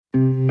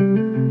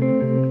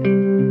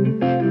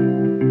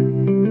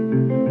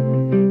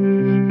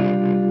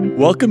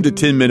Welcome to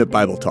 10-Minute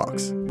Bible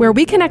Talks, where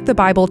we connect the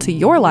Bible to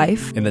your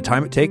life in the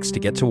time it takes to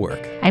get to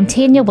work. I'm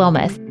Tanya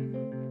Wilmoth.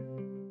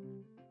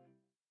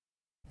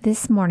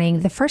 This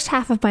morning, the first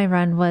half of my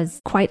run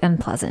was quite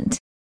unpleasant.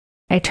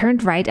 I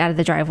turned right out of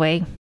the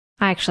driveway.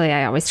 I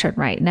always turn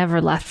right,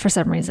 never left for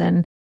some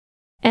reason.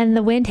 And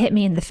the wind hit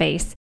me in the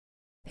face.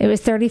 It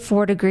was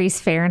 34 degrees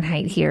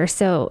Fahrenheit here,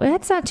 so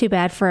that's not too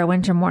bad for a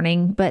winter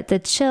morning, but the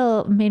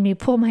chill made me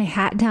pull my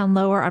hat down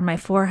lower on my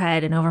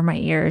forehead and over my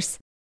ears.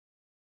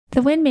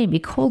 The wind made me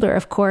colder,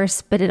 of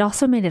course, but it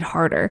also made it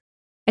harder.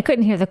 I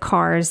couldn't hear the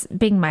cars,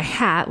 being my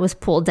hat was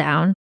pulled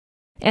down,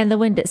 and the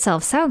wind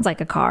itself sounds like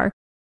a car.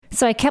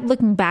 So I kept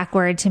looking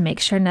backward to make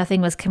sure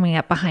nothing was coming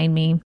up behind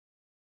me.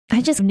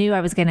 I just knew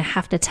I was going to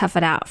have to tough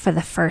it out for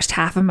the first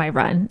half of my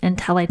run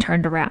until I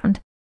turned around.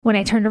 When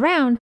I turned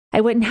around,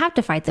 I wouldn't have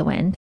to fight the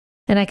wind,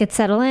 and I could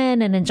settle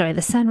in and enjoy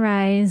the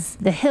sunrise.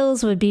 The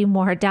hills would be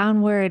more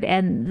downward,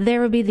 and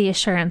there would be the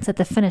assurance that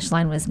the finish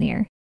line was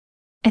near.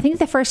 I think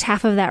the first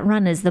half of that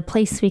run is the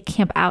place we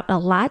camp out a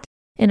lot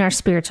in our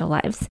spiritual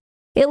lives.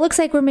 It looks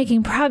like we're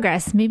making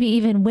progress, maybe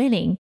even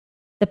winning.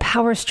 The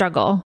power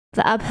struggle,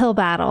 the uphill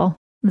battle,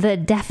 the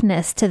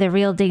deafness to the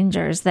real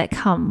dangers that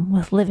come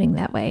with living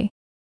that way.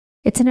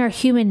 It's in our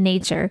human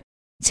nature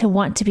to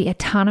want to be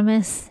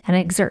autonomous and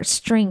exert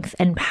strength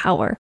and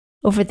power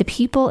over the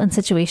people and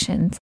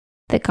situations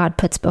that God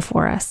puts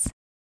before us.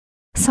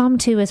 Psalm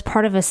 2 is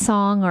part of a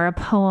song or a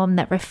poem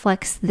that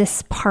reflects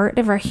this part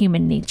of our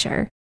human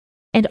nature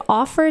and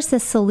offers the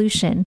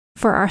solution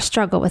for our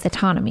struggle with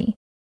autonomy.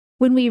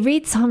 When we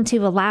read Psalm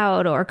 2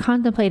 aloud or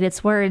contemplate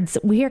its words,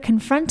 we are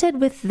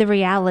confronted with the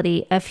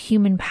reality of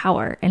human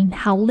power and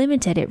how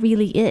limited it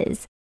really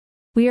is.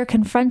 We are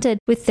confronted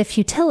with the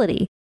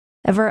futility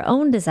of our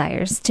own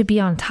desires to be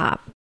on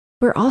top.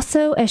 We're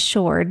also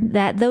assured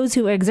that those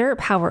who exert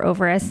power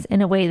over us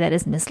in a way that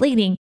is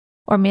misleading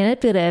or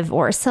manipulative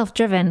or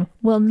self-driven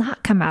will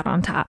not come out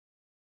on top.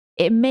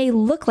 It may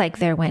look like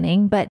they're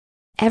winning, but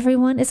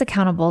everyone is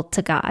accountable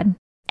to God.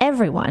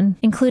 Everyone,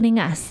 including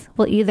us,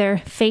 will either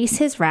face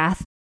his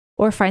wrath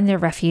or find their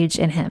refuge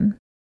in him.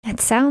 It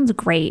sounds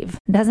grave,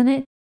 doesn't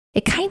it?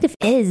 It kind of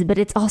is, but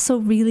it's also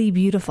really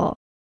beautiful.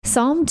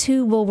 Psalm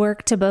 2 will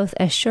work to both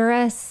assure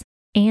us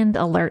and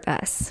alert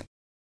us.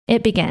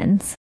 It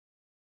begins,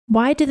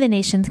 "Why do the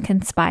nations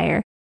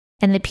conspire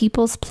and the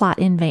peoples plot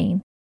in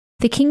vain?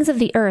 The kings of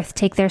the earth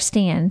take their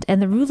stand,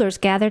 and the rulers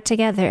gather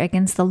together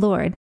against the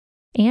Lord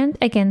and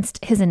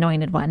against his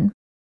anointed one.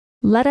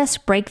 Let us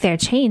break their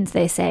chains,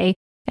 they say,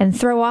 and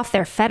throw off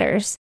their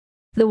fetters.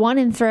 The one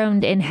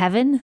enthroned in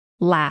heaven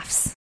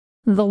laughs.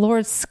 The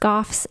Lord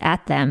scoffs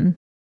at them.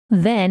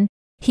 Then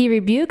he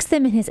rebukes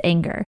them in his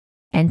anger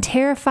and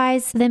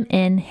terrifies them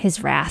in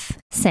his wrath,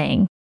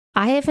 saying,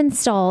 I have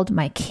installed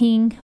my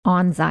king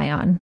on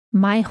Zion,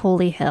 my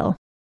holy hill."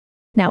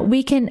 Now,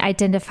 we can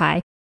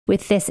identify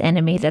with this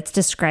enemy that's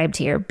described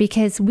here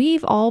because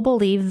we've all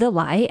believed the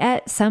lie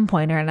at some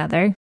point or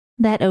another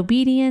that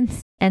obedience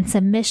and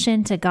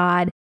submission to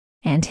God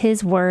and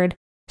his word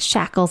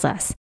shackles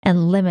us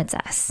and limits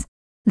us,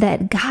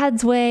 that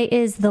God's way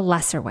is the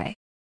lesser way.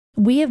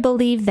 We have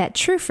believed that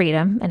true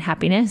freedom and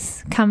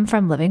happiness come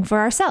from living for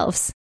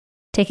ourselves,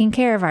 taking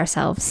care of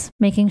ourselves,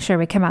 making sure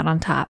we come out on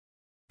top.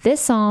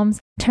 This Psalms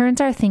turns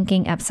our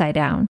thinking upside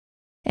down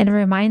and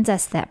reminds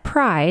us that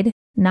pride,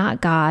 not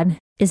God,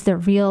 is the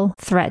real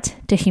threat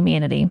to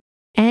humanity.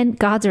 And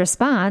God's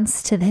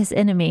response to this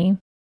enemy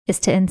is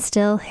to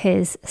instill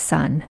his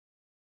son.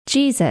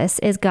 Jesus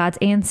is God's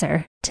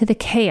answer to the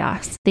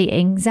chaos, the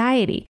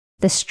anxiety,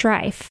 the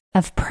strife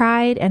of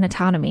pride and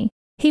autonomy.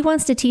 He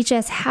wants to teach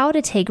us how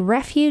to take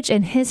refuge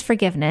in his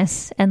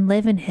forgiveness and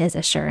live in his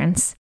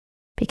assurance,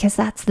 because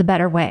that's the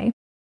better way.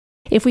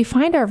 If we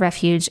find our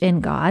refuge in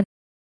God,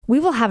 we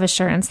will have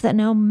assurance that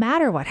no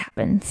matter what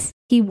happens,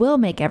 he will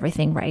make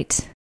everything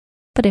right.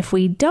 But if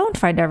we don't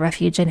find our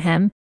refuge in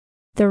him,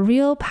 the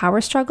real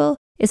power struggle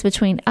is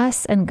between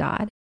us and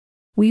God.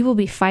 We will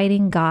be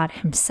fighting God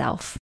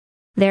himself.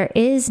 There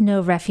is no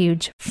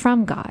refuge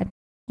from God,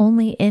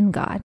 only in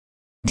God.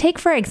 Take,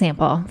 for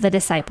example, the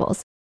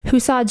disciples who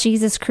saw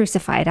Jesus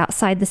crucified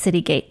outside the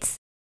city gates.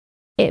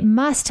 It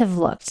must have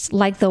looked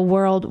like the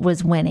world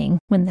was winning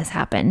when this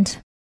happened.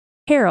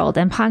 Herod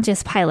and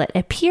Pontius Pilate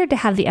appeared to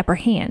have the upper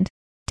hand,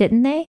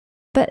 didn't they?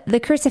 But the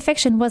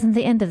crucifixion wasn't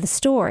the end of the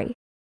story.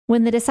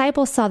 When the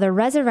disciples saw the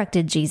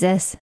resurrected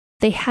Jesus,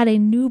 they had a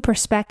new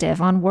perspective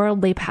on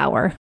worldly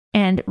power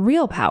and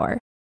real power.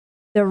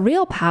 The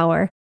real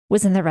power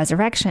was in the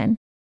resurrection.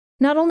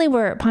 Not only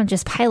were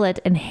Pontius Pilate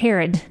and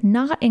Herod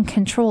not in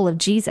control of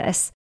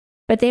Jesus,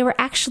 but they were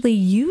actually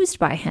used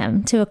by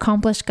him to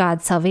accomplish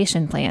God's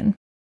salvation plan.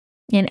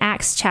 In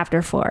Acts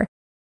chapter 4,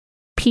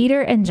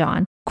 Peter and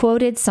John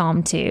quoted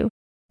Psalm 2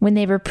 when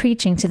they were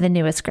preaching to the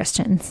newest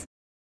Christians.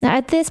 Now,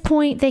 at this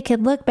point, they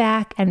could look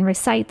back and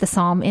recite the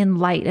psalm in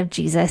light of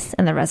Jesus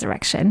and the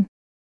resurrection.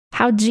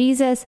 How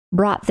Jesus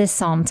brought this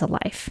psalm to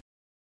life.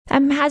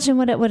 Imagine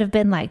what it would have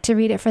been like to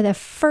read it for the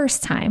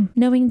first time,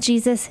 knowing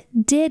Jesus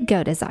did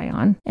go to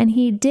Zion, and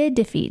he did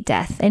defeat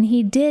death, and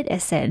he did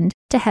ascend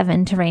to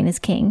heaven to reign as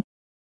king.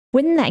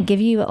 Wouldn't that give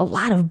you a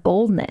lot of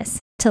boldness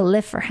to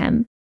live for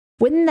him?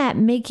 Wouldn't that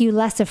make you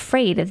less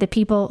afraid of the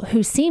people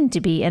who seem to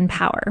be in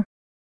power?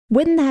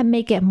 Wouldn't that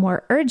make it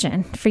more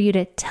urgent for you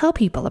to tell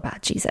people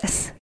about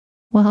Jesus?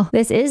 Well,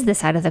 this is the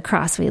side of the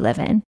cross we live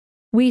in.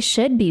 We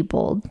should be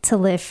bold to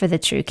live for the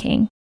true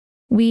King.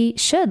 We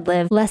should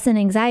live less in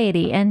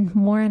anxiety and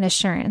more in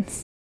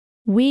assurance.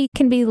 We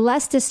can be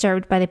less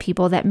disturbed by the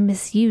people that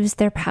misuse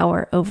their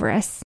power over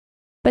us.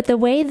 But the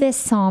way this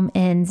psalm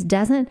ends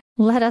doesn't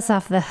let us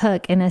off the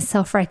hook in a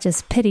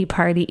self-righteous pity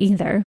party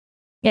either.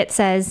 It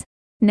says,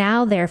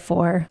 "Now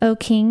therefore, O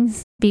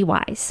kings, be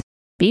wise.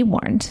 Be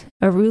warned,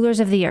 O rulers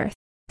of the earth.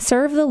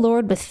 Serve the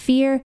Lord with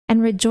fear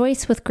and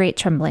rejoice with great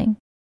trembling.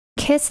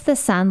 Kiss the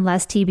Son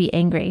lest he be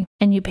angry,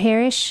 and you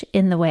perish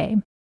in the way.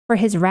 For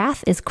his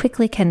wrath is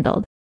quickly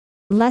kindled.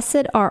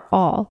 Blessed are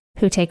all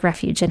who take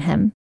refuge in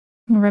him."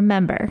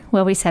 Remember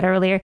what we said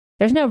earlier,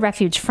 there's no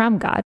refuge from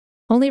God,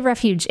 only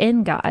refuge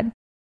in God.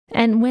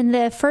 And when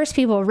the first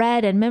people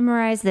read and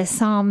memorized this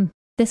psalm,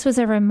 this was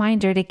a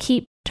reminder to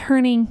keep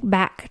turning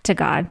back to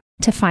God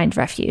to find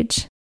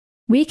refuge.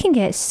 We can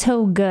get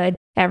so good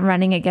at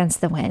running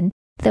against the wind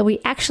that we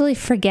actually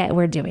forget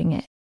we're doing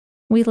it.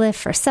 We live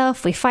for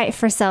self, we fight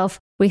for self,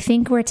 we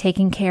think we're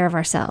taking care of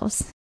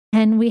ourselves.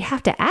 And we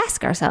have to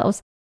ask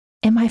ourselves,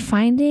 am I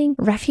finding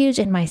refuge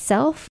in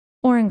myself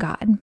or in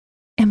God?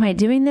 Am I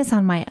doing this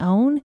on my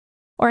own,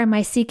 or am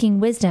I seeking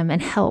wisdom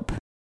and help?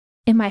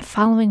 Am I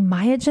following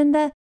my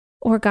agenda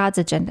or God's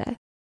agenda?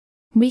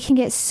 We can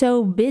get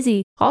so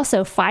busy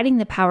also fighting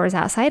the powers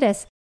outside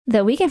us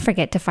that we can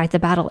forget to fight the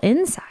battle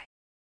inside.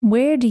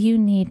 Where do you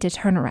need to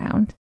turn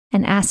around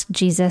and ask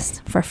Jesus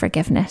for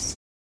forgiveness?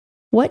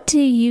 What do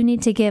you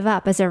need to give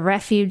up as a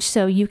refuge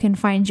so you can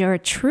find your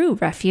true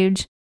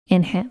refuge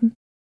in him?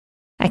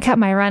 I cut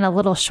my run a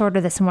little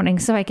shorter this morning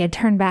so I could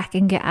turn back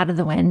and get out of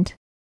the wind.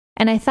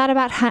 And I thought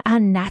about how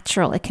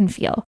unnatural it can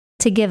feel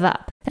to give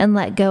up and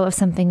let go of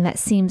something that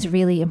seems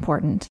really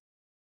important.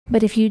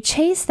 But if you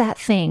chase that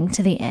thing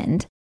to the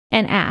end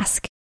and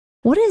ask,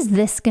 what is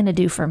this going to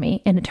do for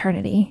me in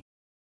eternity?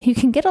 You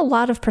can get a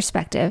lot of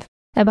perspective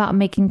about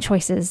making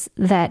choices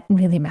that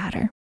really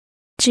matter.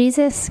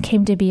 Jesus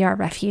came to be our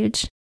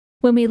refuge.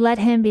 When we let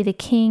him be the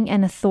king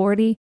and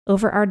authority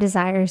over our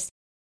desires,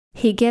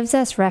 he gives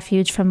us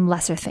refuge from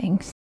lesser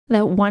things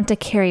that want to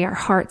carry our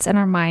hearts and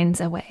our minds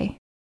away.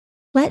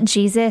 Let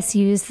Jesus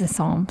use the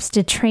Psalms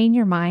to train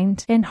your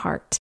mind and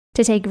heart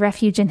to take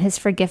refuge in his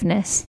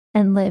forgiveness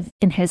and live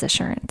in his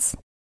assurance.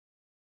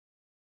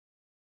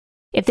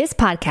 If this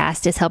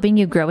podcast is helping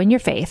you grow in your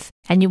faith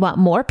and you want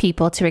more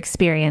people to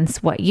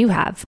experience what you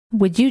have,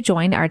 would you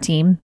join our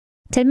team?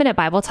 10-Minute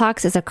Bible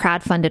Talks is a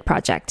crowd-funded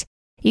project.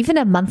 Even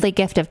a monthly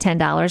gift of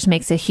 $10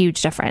 makes a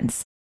huge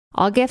difference.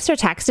 All gifts are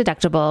tax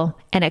deductible,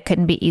 and it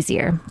couldn't be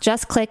easier.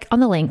 Just click on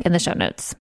the link in the show notes.